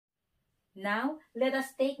Now, let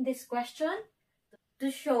us take this question to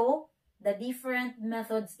show the different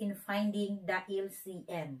methods in finding the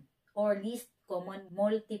LCM or least common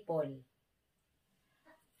multiple.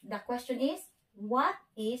 The question is, what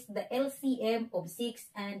is the LCM of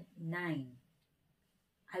 6 and 9?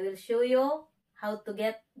 I will show you how to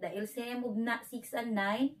get the LCM of 6 and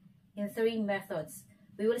 9 in 3 methods.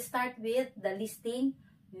 We will start with the listing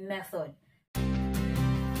method.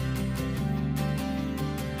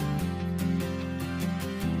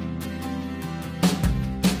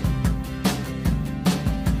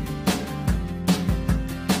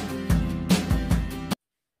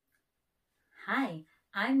 Hi,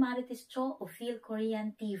 I'm Marites Cho of Feel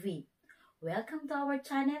Korean TV. Welcome to our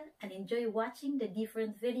channel and enjoy watching the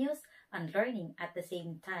different videos and learning at the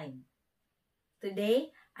same time.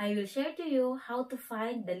 Today, I will share to you how to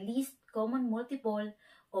find the least common multiple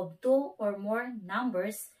of 2 or more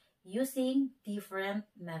numbers using different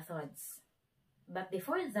methods. But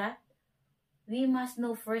before that, we must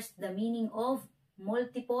know first the meaning of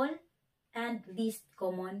multiple and least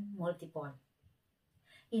common multiple.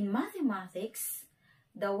 In mathematics,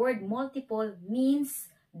 the word multiple means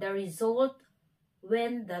the result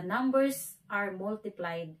when the numbers are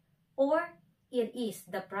multiplied or it is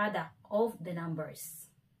the product of the numbers.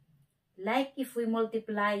 Like if we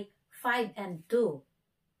multiply 5 and 2,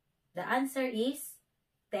 the answer is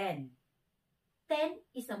 10. 10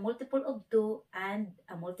 is a multiple of 2 and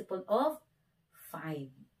a multiple of 5.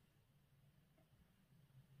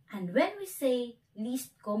 And when we say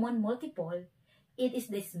least common multiple, it is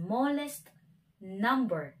the smallest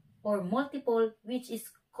number or multiple which is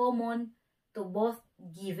common to both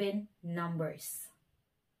given numbers.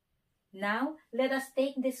 Now, let us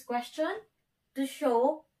take this question to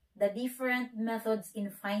show the different methods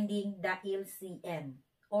in finding the LCM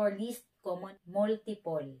or least common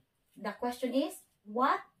multiple. The question is,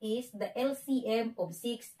 what is the LCM of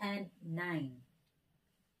 6 and 9?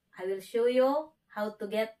 I will show you how to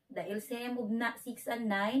get the LCM of 6 and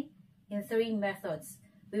 9 in 3 methods.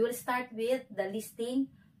 We will start with the listing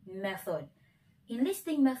method. In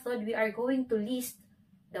listing method, we are going to list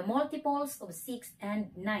the multiples of 6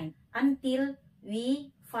 and 9 until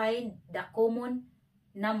we find the common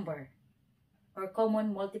number or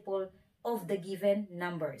common multiple of the given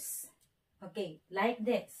numbers. Okay, like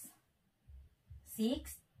this.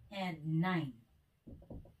 6 and 9.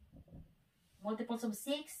 Multiples of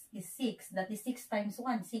 6 is 6. That is 6 times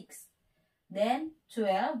 1, 6. Then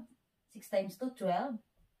 12. 6 times 2, 12.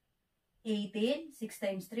 18, 6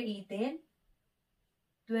 times 3, 18.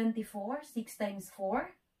 24, 6 times 4.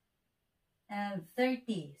 And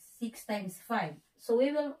 30, 6 times 5. So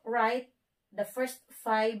we will write the first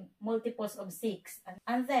 5 multiples of 6.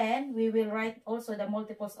 And then we will write also the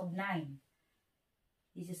multiples of 9.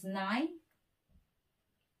 This is 9,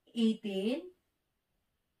 18,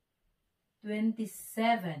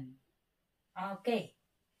 27. Okay.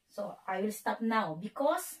 So, I will stop now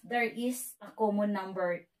because there is a common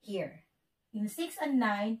number here. In 6 and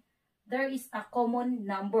 9, there is a common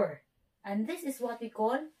number. And this is what we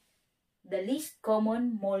call the least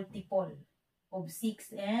common multiple of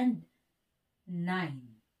 6 and 9.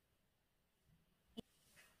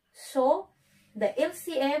 So, the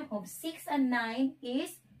LCM of 6 and 9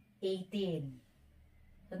 is 18.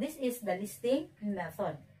 So, this is the listing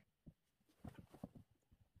method.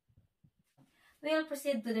 We will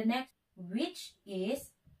proceed to the next, which is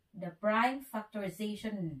the prime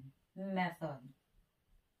factorization method.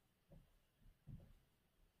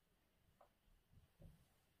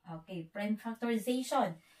 Okay, prime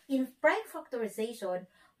factorization. In prime factorization,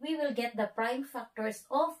 we will get the prime factors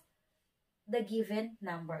of the given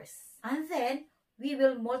numbers. And then, we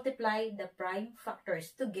will multiply the prime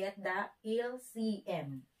factors to get the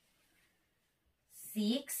LCM.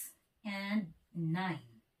 6 and 9.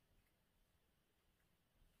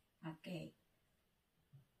 Okay.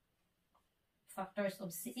 Factors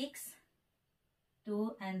of 6,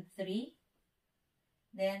 2 and 3.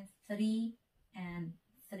 Then 3 and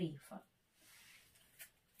 3.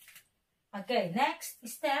 Okay, next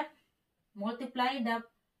step, multiply the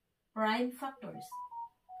prime factors.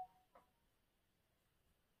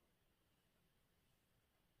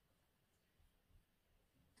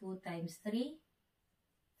 Two times 3,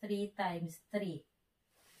 3 times 3.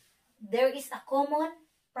 There is a common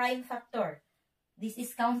prime factor. This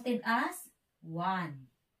is counted as 1.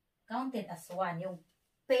 Counted as 1. Yung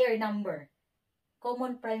pair number.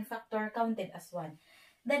 Common prime factor counted as 1.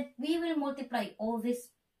 Then, we will multiply all these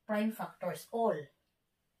prime factors, all.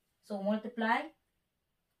 So, multiply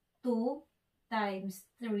 2 times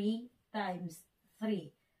 3 times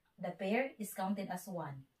 3. The pair is counted as 1.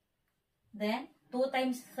 Then, 2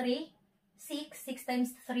 times 3, 6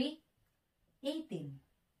 times 3, 18.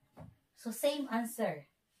 So same answer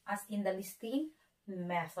as in the listing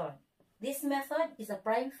method. This method is a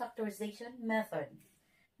prime factorization method.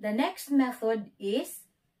 The next method is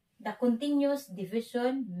the continuous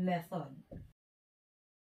division method.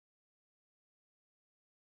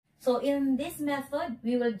 So in this method,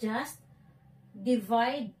 we will just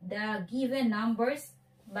divide the given numbers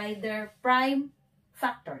by their prime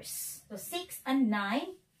factors. So 6 and 9,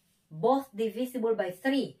 both divisible by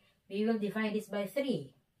 3. We will divide this by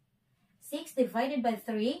 3. 6 divided by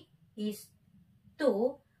 3 is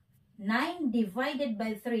 2. 9 divided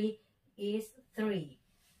by 3 is 3.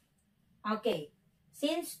 Okay,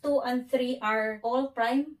 since 2 and 3 are all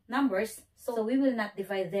prime numbers, so we will not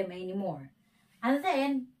divide them anymore. And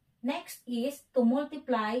then, next is to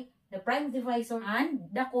multiply the prime divisor and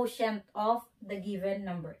the quotient of the given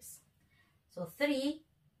numbers. So 3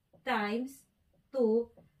 times 2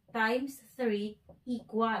 times 3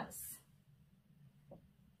 equals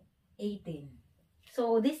 18.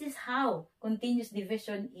 So this is how continuous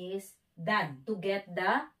division is done to get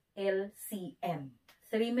the LCM.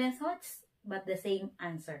 3 methods, but the same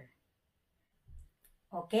answer.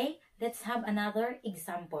 Okay, let's have another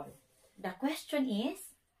example. The question is,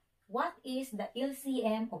 what is the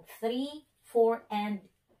LCM of 3, 4, and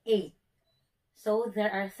 8? So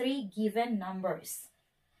there are 3 given numbers.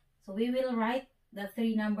 So we will write the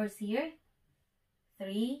 3 numbers here.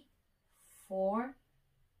 3, 4,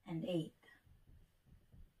 and 8.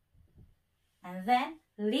 And then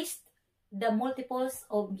list the multiples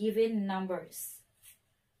of given numbers.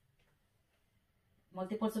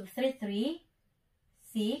 Multiples of 3, 3,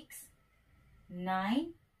 6,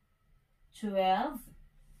 9, 12,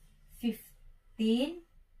 15,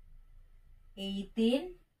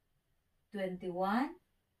 18, 21,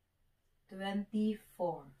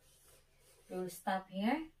 24. We will stop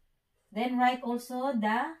here. Then write also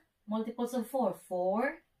the multiples of 4.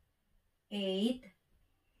 4, 8,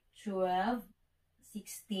 12,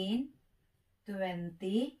 16,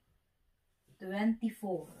 20,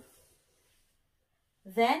 24.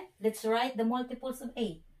 Then, let's write the multiples of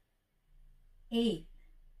 8. 8,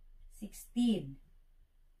 16,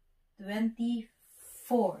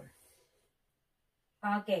 24.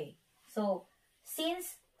 Okay, so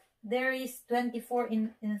since there is 24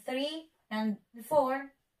 in 3 and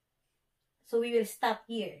 4, so we will stop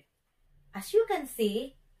here. As you can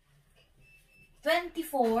see,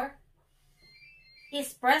 24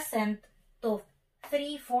 is present to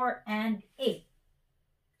 3, 4, and 8.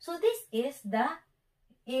 So this is the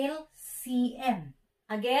LCM.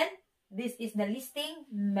 Again, this is the listing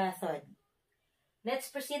method. Let's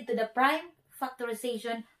proceed to the prime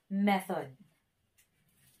factorization method.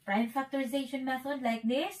 Prime factorization method like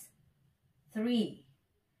this. 3,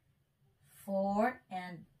 4,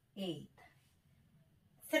 and 8.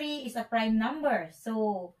 3 is a prime number.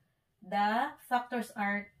 So, the factors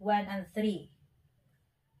are 1 and 3.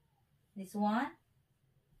 This one.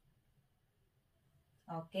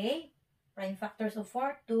 Okay. Prime factors of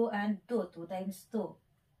 4, 2 and 2. 2 times 2.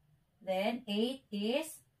 Then 8 is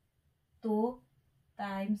 2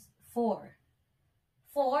 times 4.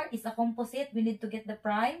 4 is a composite. We need to get the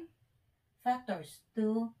prime factors.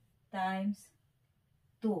 2 times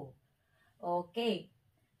 2. Okay.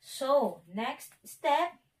 So, next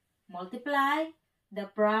step, multiply the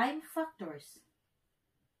prime factors.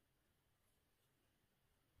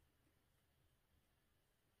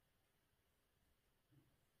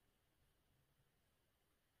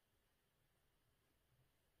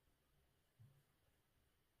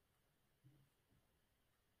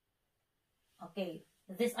 Okay,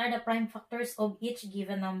 these are the prime factors of each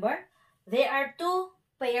given number. There are 2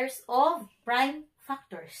 pairs of prime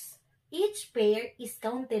factors. Each pair is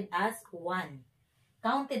counted as 1.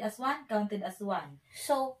 Counted as 1, counted as 1.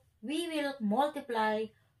 So, we will multiply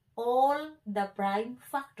all the prime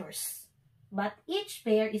factors. But each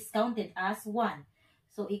pair is counted as 1.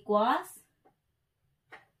 So, equals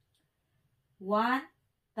 1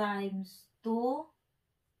 times 2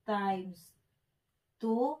 times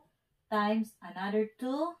 2 times another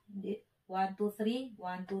 2, 1, 2, 3,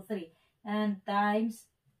 1, 2, 3, and times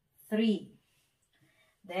 3.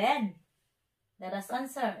 Then, let us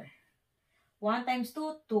answer. 1 times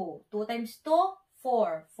 2, 2. 2 times 2,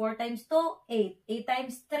 4. 4 times 2, 8. 8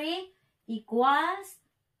 times 3 equals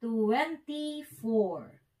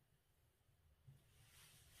 24.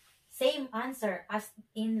 Same answer as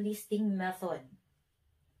in listing method.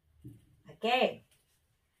 Okay.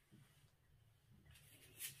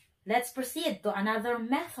 Let's proceed to another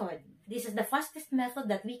method. This is the fastest method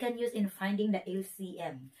that we can use in finding the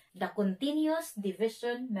LCM, the continuous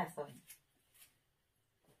division method.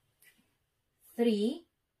 3,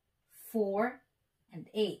 4, and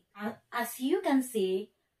 8. As you can see,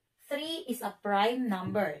 3 is a prime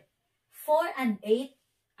number. 4 and 8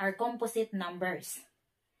 are composite numbers.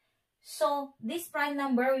 So, this prime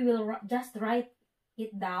number, we will just write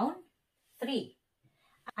it down, 3.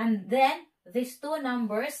 And then, these two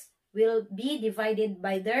numbers will be divided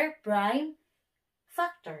by their prime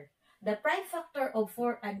factor. The prime factor of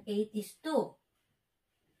 4 and 8 is 2.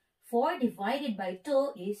 4 divided by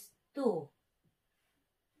 2 is 2.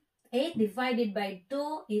 8 divided by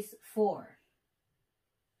 2 is 4.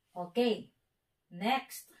 Okay.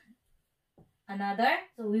 Next. Another.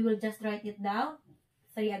 So, we will just write it down.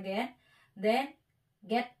 3 again. Then,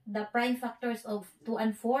 get the prime factors of 2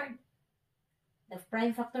 and 4. The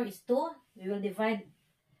prime factor is 2. We will divide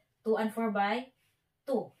 2 and 4 by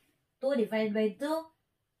 2. 2 divided by 2,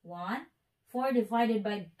 1. 4 divided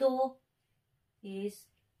by 2 is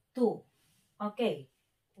 2. Okay.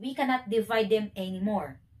 We cannot divide them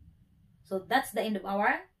anymore. So, that's the end of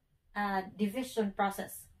our division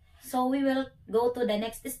process. So, we will go to the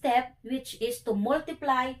next step, which is to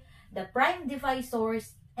multiply the prime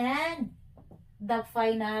divisors and the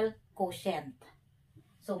final quotient.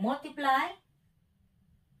 So, multiply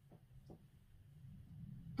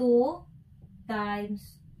 2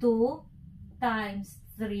 times 2 times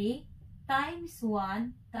 3 times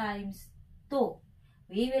 1 times 2.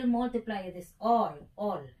 We will multiply this all.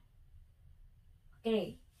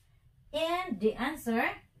 Okay. And the answer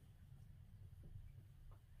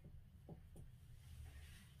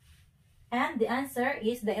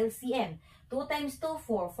is the LCM. 2 times 2,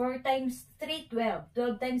 4. 4 times 3, 12.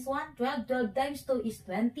 12 times 1, 12. 12 times 2 is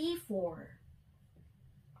 24.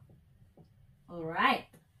 Alright.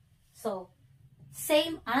 So,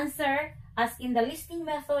 same answer as in the listing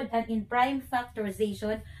method and in prime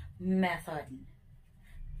factorization method.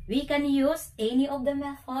 We can use any of the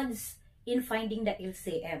methods in finding the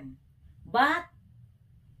LCM. But,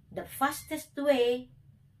 the fastest way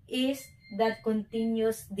is that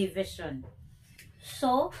continuous division.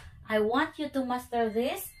 So, I want you to master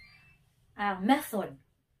this method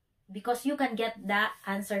because you can get the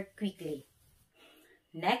answer quickly.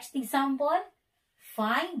 Next example,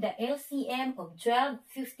 find the LCM of 12,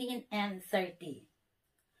 15, and 30.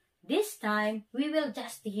 This time, we will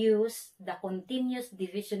just use the continuous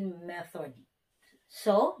division method.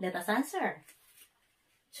 So, let us answer.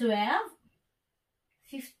 12,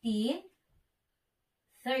 15,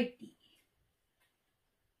 30.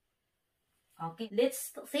 Okay,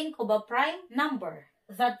 let's think of a prime number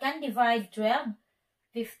that can divide 12,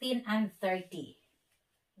 15, and 30.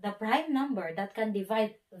 The prime number that can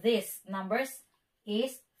divide these numbers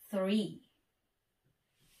is 3.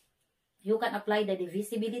 You can apply the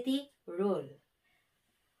divisibility rule.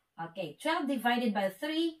 Okay, 12 divided by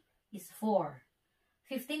 3 is 4.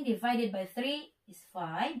 15 divided by 3 is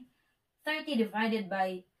 5. 30 divided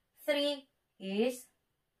by 3 is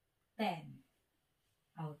 10.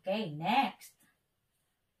 Okay, next.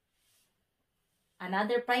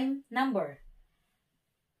 Another prime number.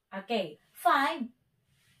 Okay, 5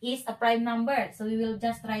 is a prime number. So, we will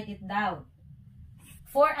just write it down.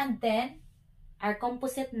 4 and 10 are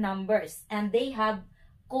composite numbers and they have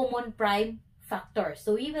common prime factor.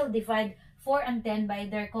 So, we will divide 4 and 10 by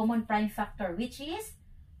their common prime factor, which is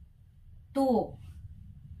 2.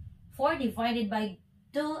 4 divided by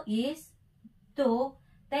 2 is 2.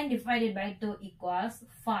 10 divided by 2 equals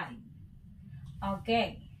 5.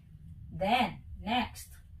 Okay. Then, next.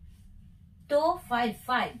 2, 5,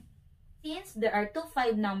 5. Since there are 2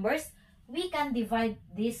 5 numbers, we can divide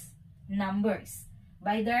these numbers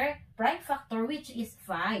by their prime factor, which is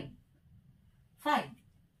 5. 5.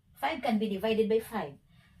 5 can be divided by 5.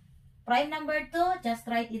 Prime number 2, just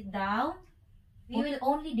write it down. We will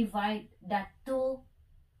only divide the 2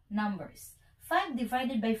 numbers. 5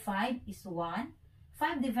 divided by 5 is 1.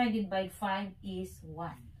 5 divided by 5 is 1.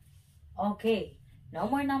 Okay. No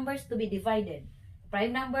more numbers to be divided.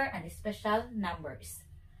 Prime number and special numbers.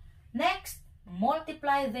 Next,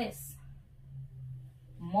 multiply this.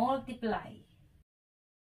 Multiply.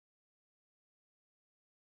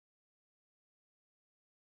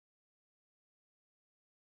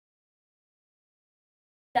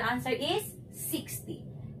 The answer is 60.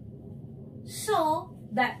 So,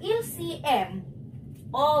 the LCM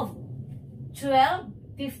of 12,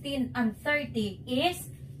 15, and 30 is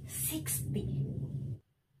 60.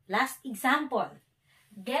 Last example.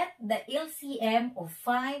 Get the LCM of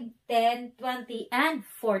 5, 10, 20, and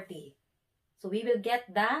 40. So, we will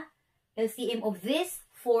get the LCM of these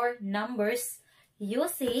 4 numbers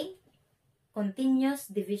using continuous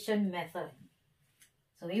division method.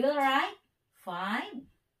 So, we will write 5,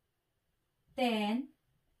 10,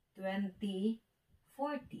 20,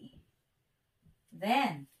 40.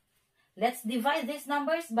 Then, let's divide these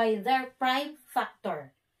numbers by their prime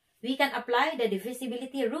factor. We can apply the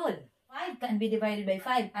divisibility rule. 5 can be divided by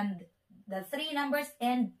 5 and the three numbers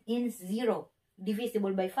end in 0.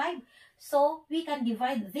 Divisible by 5. So, we can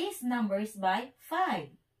divide these numbers by 5.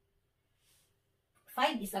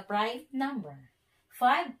 5 is a prime number.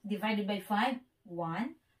 5 divided by 5,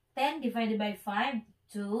 1. 10 divided by 5,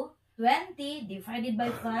 2. 20 divided by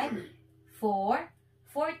 5, 4.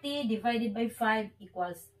 40 divided by 5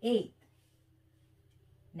 equals 8.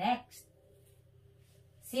 Next.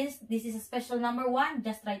 Since this is a special number 1,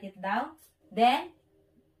 just write it down. Then,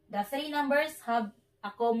 the three numbers have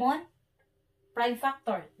a common prime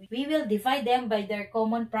factor. We will divide them by their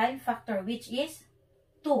common prime factor, which is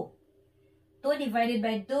 2. 2 divided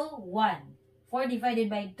by 2, 1. 4 divided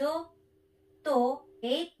by 2, 2.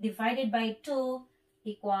 8 divided by 2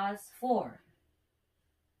 equals 4.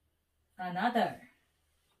 Another.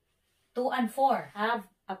 2 and 4 have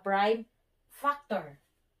a prime factor.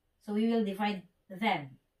 So we will divide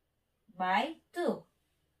them by 2.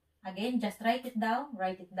 Again, just write it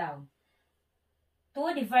down.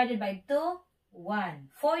 2 divided by 2, 1.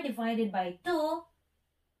 4 divided by 2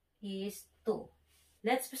 is 2.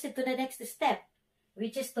 Let's proceed to the next step,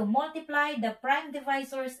 which is to multiply the prime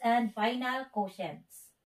divisors and final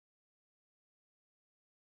quotients.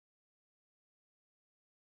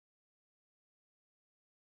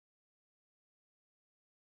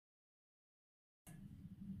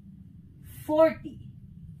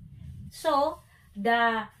 So,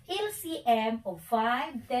 the LCM of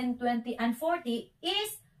 5, 10, 20, and 40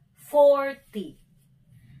 is 40.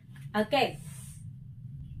 Okay.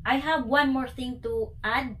 I have one more thing to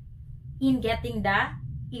add in getting the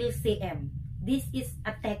LCM. This is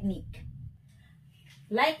a technique.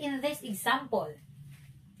 Like in this example,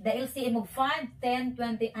 the LCM of 5, 10,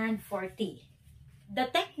 20, and 40.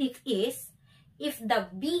 The technique is, if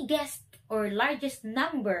the biggest or largest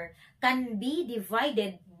number can be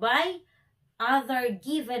divided by other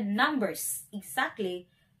given numbers exactly,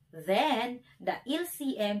 then the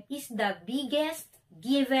LCM is the biggest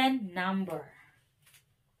given number.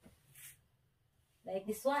 Like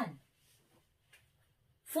this one.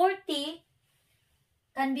 40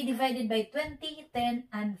 can be divided by 20, 10,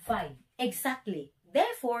 and 5. Exactly.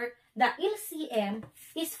 Therefore, the LCM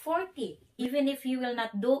is 40. Even if you will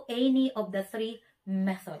not do any of the three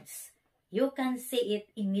methods, you can say it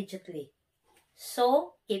immediately.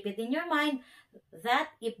 So, keep it in your mind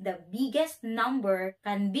that if the biggest number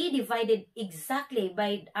can be divided exactly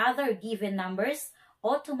by other given numbers,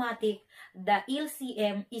 automatic, the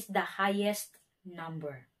LCM is the highest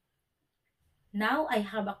number. Now, I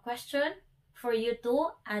have a question for you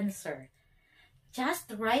to answer.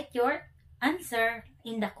 Just write your answer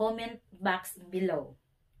in the comment box below,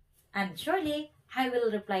 and surely I will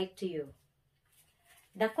reply to you.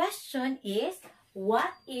 The question is,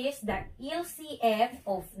 what is the LCM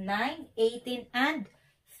of 9, 18, and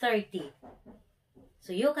 30?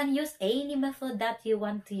 So you can use any method that you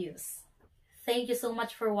want to use. Thank you so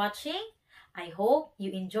much for watching. I hope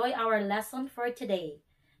you enjoy our lesson for today.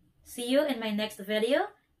 See you in my next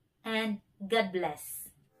video, and God bless.